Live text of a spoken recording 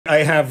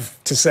I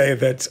have to say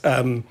that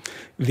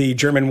the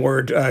German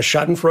word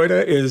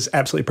Schadenfreude is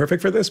absolutely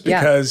perfect for this,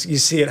 because you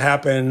see it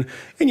happen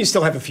and you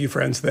still have a few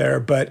friends there.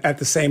 But at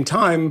the same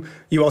time,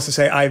 you also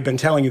say, I've been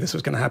telling you this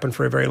was going to happen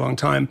for a very long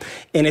time.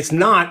 And it's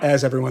not,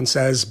 as everyone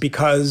says,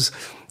 because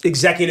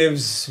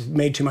executives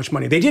made too much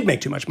money. They did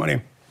make too much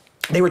money.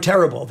 They were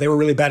terrible. They were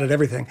really bad at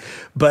everything.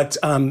 But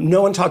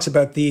no one talks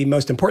about the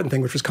most important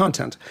thing, which was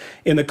content.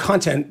 And the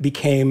content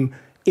became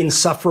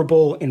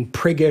insufferable and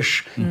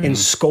priggish and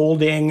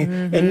scolding.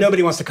 And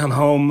nobody wants to come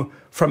home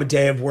from a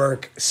day of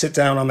work, sit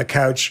down on the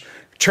couch,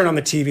 turn on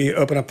the TV,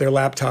 open up their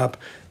laptop,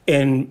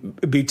 and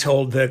be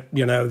told that,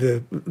 you know,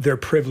 their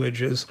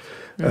privilege is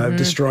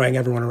destroying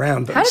everyone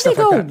around them. How did they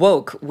go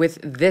woke with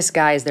this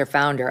guy as their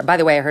founder? By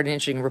the way, I heard an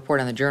interesting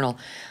report on the Journal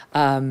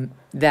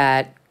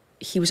that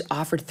he was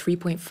offered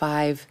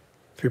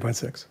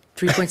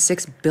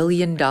 $3.6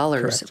 billion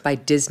by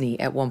Disney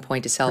at one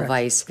point to sell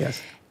Vice.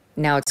 Yes.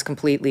 Now it's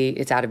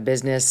out of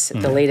business.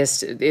 The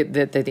latest,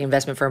 the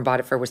investment firm bought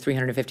it for was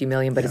 $350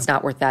 million, but it's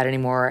not worth that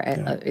anymore.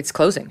 It's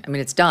closing. I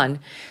mean, it's done.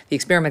 The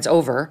experiment's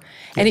over.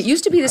 And it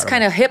used to be this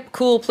kind of hip,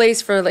 cool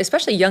place for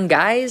especially young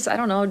guys. I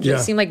don't know. It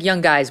just seemed like young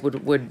guys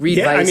would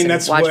read Vice and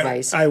watch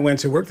Vice. I went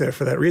to work there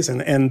for that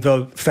reason. And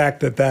the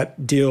fact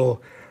that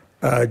deal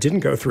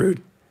didn't go through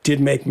did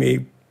make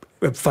me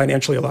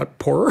financially a lot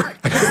poorer.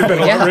 I could have been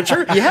a lot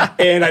richer.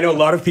 And I know a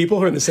lot of people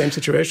who are in the same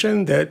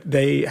situation that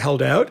they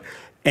held out.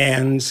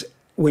 And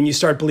when you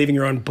start believing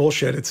your own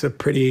bullshit, it's a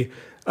pretty,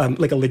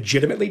 like a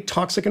legitimately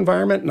toxic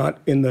environment, not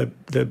in the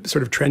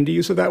sort of trendy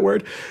use of that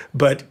word,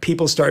 but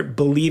people start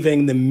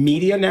believing the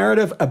media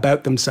narrative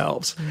about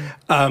themselves.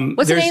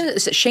 What's the name?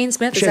 Shane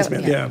Smith? Shane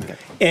Smith, yeah.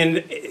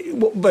 And,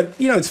 but,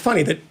 you know, it's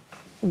funny that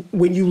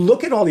when you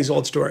look at all these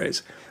old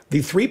stories,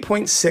 the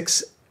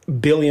 $3.6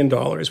 billion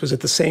was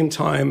at the same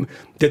time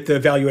that the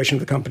valuation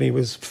of the company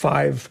was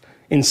 $5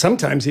 and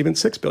sometimes even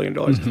 $6 billion.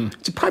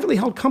 It's a privately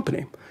held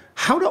company.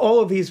 How do all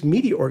of these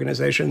media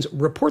organizations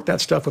report that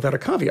stuff without a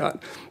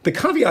caveat? The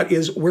caveat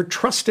is we're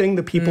trusting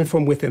the people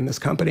from within this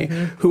company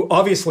who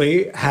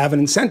obviously have an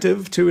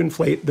incentive to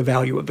inflate the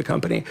value of the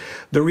company.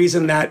 The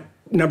reason that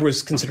number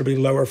was considerably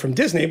lower from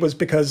Disney was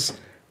because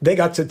they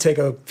got to take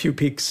a few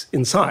peeks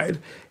inside.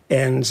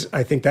 And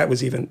I think that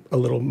was even a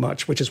little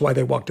much, which is why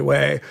they walked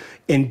away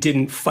and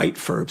didn't fight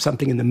for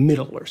something in the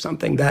middle or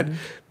something. That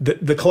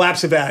the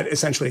collapse of that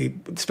essentially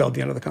spelled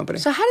the end of the company.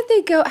 So how did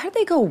they go? How did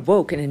they go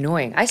woke and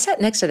annoying? I sat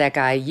next to that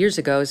guy years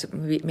ago,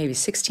 maybe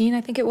 16,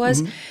 I think it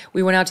was.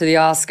 We went out to the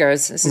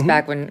Oscars. This is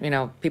back when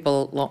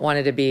people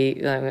wanted to be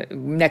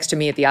next to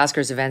me at the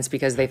Oscars events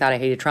because they thought I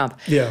hated Trump.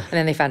 And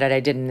then they found out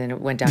I didn't, and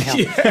it went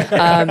downhill.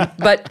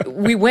 But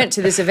we went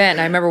to this event,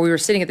 and I remember we were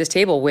sitting at this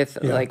table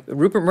with like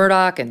Rupert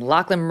Murdoch and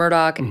Lachlan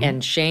Murdoch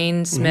and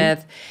Shane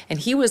Smith, and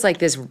he was like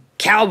this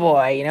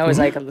cowboy, you know, was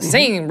like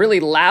saying really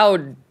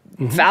loud,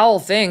 foul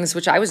things,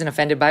 which I wasn't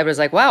offended by, but I was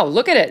like, wow,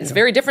 look at it. It's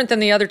very different than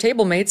the other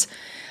table mates.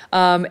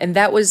 And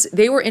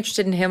they were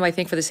interested in him, I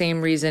think, for the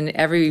same reason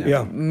every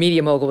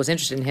media mogul was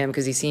interested in him,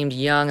 because he seemed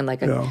young and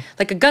like a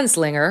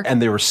gunslinger.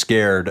 And they were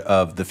scared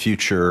of the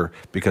future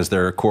because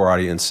their core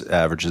audience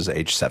averages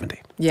age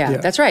 70. Yeah,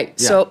 that's right.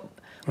 Yeah. So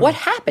what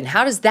happened?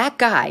 How does that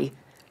guy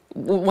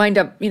wind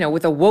up,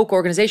 with a woke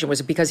organization? Was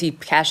it because he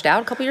cashed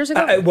out a couple years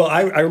ago? Well,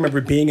 I remember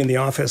being in the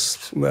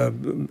office,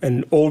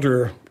 an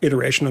older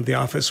iteration of the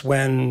office,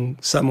 when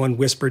someone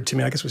whispered to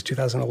me, I guess it was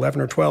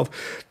 2011 or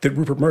 12, that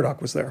Rupert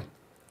Murdoch was there.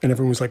 And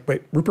everyone was like,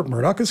 wait, Rupert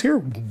Murdoch is here?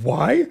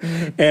 Why?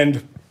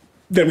 And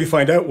then we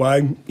find out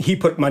why. He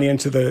put money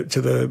into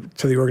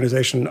the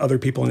organization. Other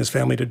people in his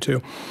family did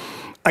too.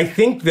 I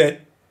think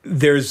that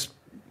there's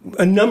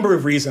a number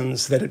of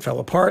reasons that it fell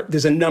apart.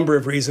 There's a number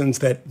of reasons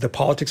that the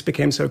politics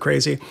became so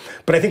crazy.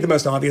 But I think the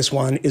most obvious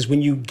one is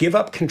when you give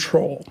up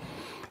control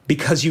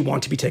because you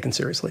want to be taken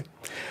seriously.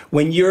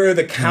 When you're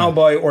the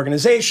cowboy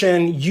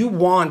organization, you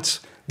want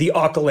the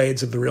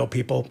accolades of the real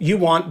people. You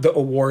want the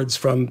awards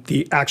from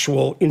the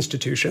actual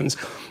institutions.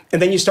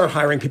 And then you start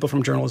hiring people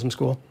from journalism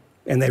school,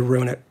 and they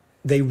ruin it.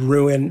 They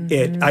ruin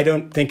it. I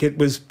don't think it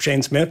was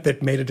Shane Smith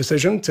that made a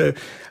decision to,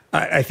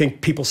 I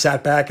think people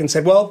sat back and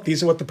said, well,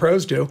 these are what the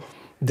pros do.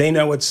 They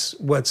know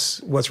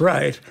what's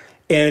right.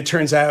 And it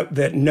turns out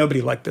that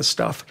nobody liked this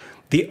stuff.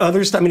 The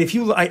other stuff, I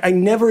mean, I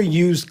never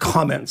used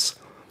comments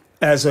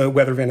as a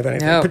weather vane of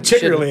anything,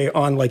 particularly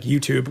on like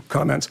YouTube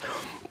comments.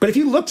 But if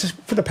you looked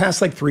for the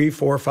past like 3,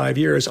 4, 5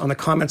 years on the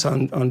comments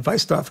on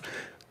Vice stuff,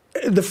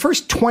 the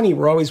first 20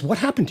 were always, what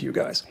happened to you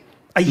guys?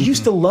 I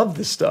used to love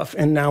this stuff,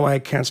 and now I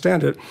can't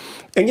stand it.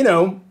 And,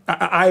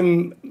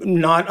 I'm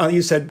not,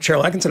 you said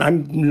Cheryl Atkinson,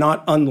 I'm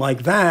not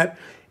unlike that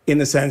in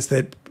the sense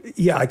that,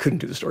 I couldn't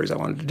do the stories I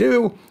wanted to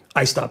do.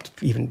 I stopped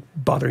even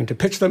bothering to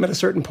pitch them at a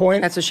certain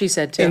point. That's what she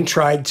said, too. And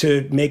tried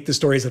to make the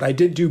stories that I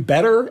did do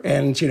better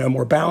and,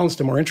 more balanced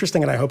and more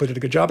interesting, and I hope I did a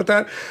good job at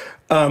that.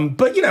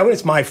 But,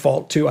 it's my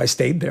fault, too. I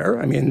stayed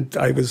there. I mean,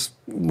 I was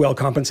well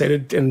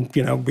compensated, and,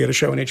 we had a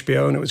show on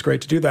HBO, and it was great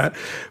to do that.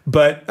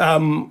 But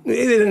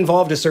it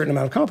involved a certain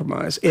amount of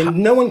compromise. And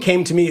no one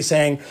came to me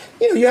saying,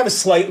 you have a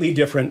slightly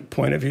different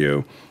point of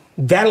view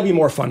That'll be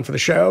more fun for the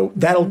show.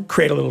 That'll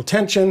create a little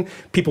tension.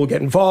 People will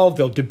get involved.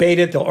 They'll debate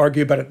it. They'll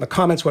argue about it in the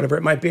comments, whatever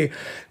it might be.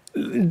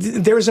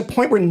 There was a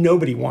point where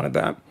nobody wanted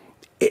that.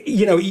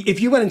 You know, if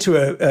you went into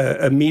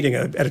a meeting,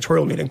 an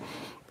editorial meeting,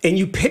 and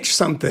you pitched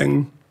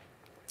something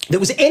that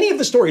was any of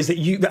the stories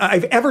that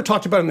I've ever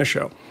talked about on the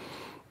show,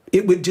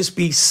 it would just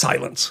be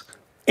silence.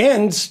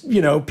 And,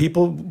 you know,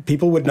 people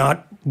would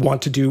not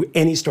want to do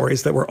any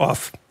stories that were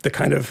off the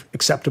kind of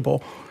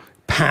acceptable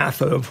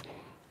path of,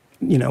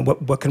 you know,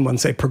 what can one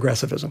say,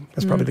 progressivism.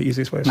 That's probably the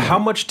easiest way to say it. How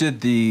much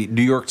did the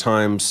New York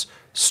Times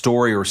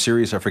story or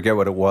series, I forget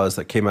what it was,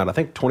 that came out, I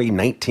think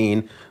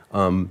 2019,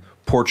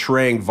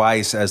 portraying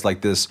Vice as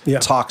like this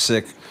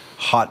toxic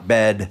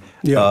hotbed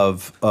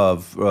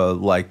of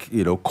like,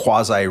 you know,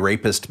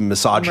 quasi-rapist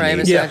misogyny. Right,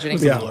 misogyny. It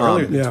was a little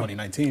earlier than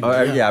 2019.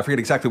 I forget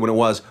exactly when it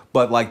was,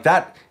 but like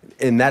that,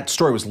 and that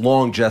story was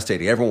long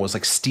gestating. Everyone was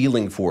like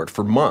stealing for it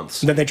for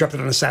months. And then they dropped it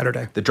on a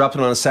Saturday. They dropped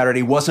it on a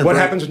Saturday. What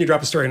happens when you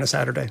drop a story on a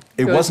Saturday?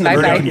 It wasn't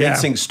a very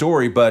convincing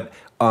story, but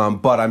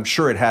I'm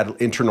sure it had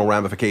internal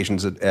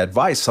ramifications at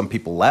Vice. Some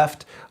people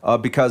left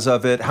because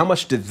of it. How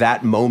much did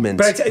that moment?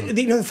 But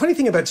you know, the funny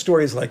thing about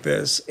stories like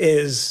this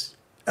is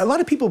a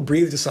lot of people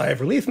breathed a sigh of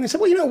relief and they said,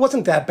 well, you know, it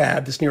wasn't that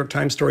bad, this New York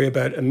Times story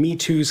about a Me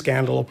Too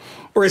scandal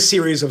or a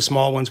series of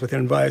small ones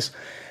within Vice.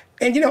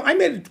 And, you know, I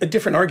made a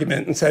different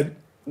argument and said,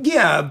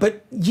 yeah,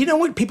 but you know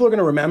what people are going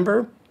to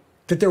remember?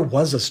 That there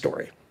was a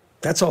story.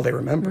 That's all they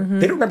remember.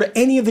 They don't remember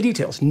any of the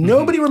details.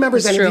 Nobody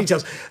remembers any of the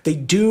details. They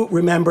do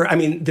remember, I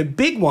mean, the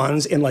big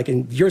ones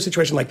in your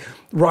situation, like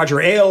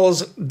Roger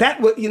Ailes,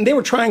 they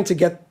were trying to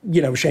get,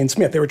 you know, Shane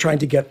Smith. They were trying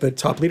to get the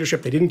top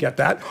leadership. They didn't get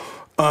that.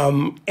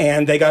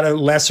 And they got a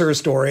lesser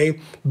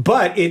story,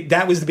 but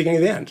that was the beginning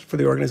of the end for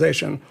the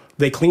organization.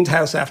 They cleaned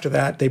house after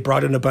that. They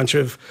brought in a bunch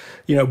of,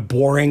 you know,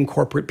 boring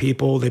corporate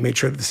people. They made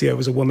sure that the CEO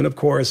was a woman, of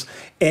course,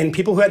 and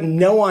people who had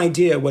no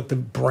idea what the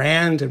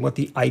brand and what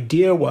the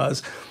idea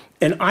was.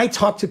 And I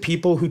talked to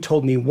people who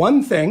told me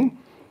one thing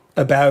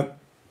about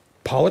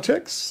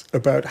politics,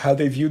 about how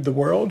they viewed the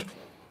world,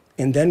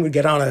 and then would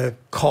get on a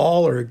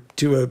call or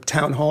do a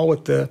town hall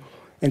with the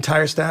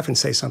entire staff and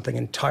say something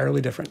entirely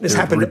different. This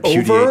happened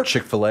over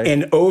Chick-fil-A.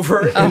 and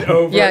over and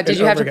over. Yeah, did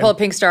you have to again. pull a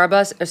pink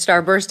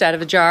starburst out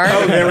of a jar?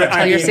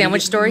 Tell your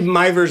sandwich story?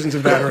 My versions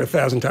of that are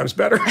 1,000 times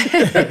better.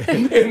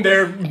 And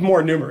they're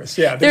more numerous.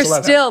 Yeah, there's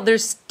still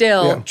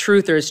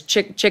truthers,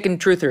 chicken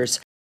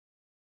truthers.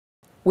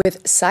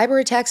 With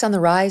cyber attacks on the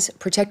rise,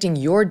 protecting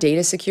your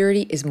data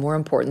security is more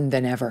important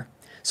than ever.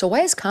 So why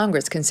is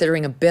Congress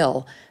considering a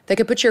bill that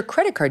could put your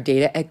credit card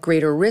data at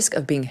greater risk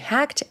of being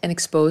hacked and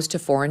exposed to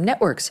foreign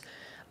networks?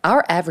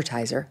 Our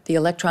advertiser, the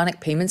Electronic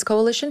Payments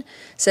Coalition,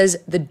 says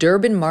the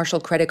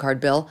Durbin-Marshall credit card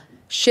bill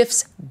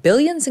shifts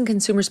billions in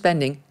consumer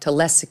spending to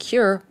less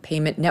secure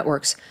payment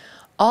networks,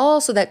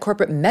 all so that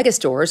corporate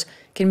megastores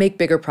can make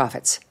bigger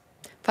profits.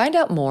 Find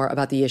out more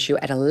about the issue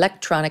at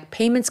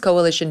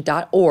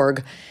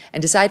electronicpaymentscoalition.org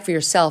and decide for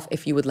yourself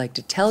if you would like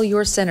to tell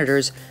your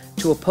senators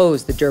to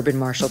oppose the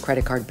Durbin-Marshall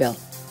credit card bill.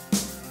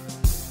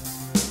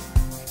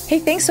 Hey,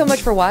 thanks so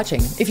much for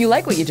watching. If you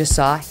like what you just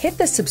saw, hit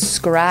the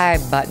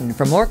subscribe button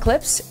for more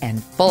clips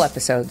and full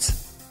episodes.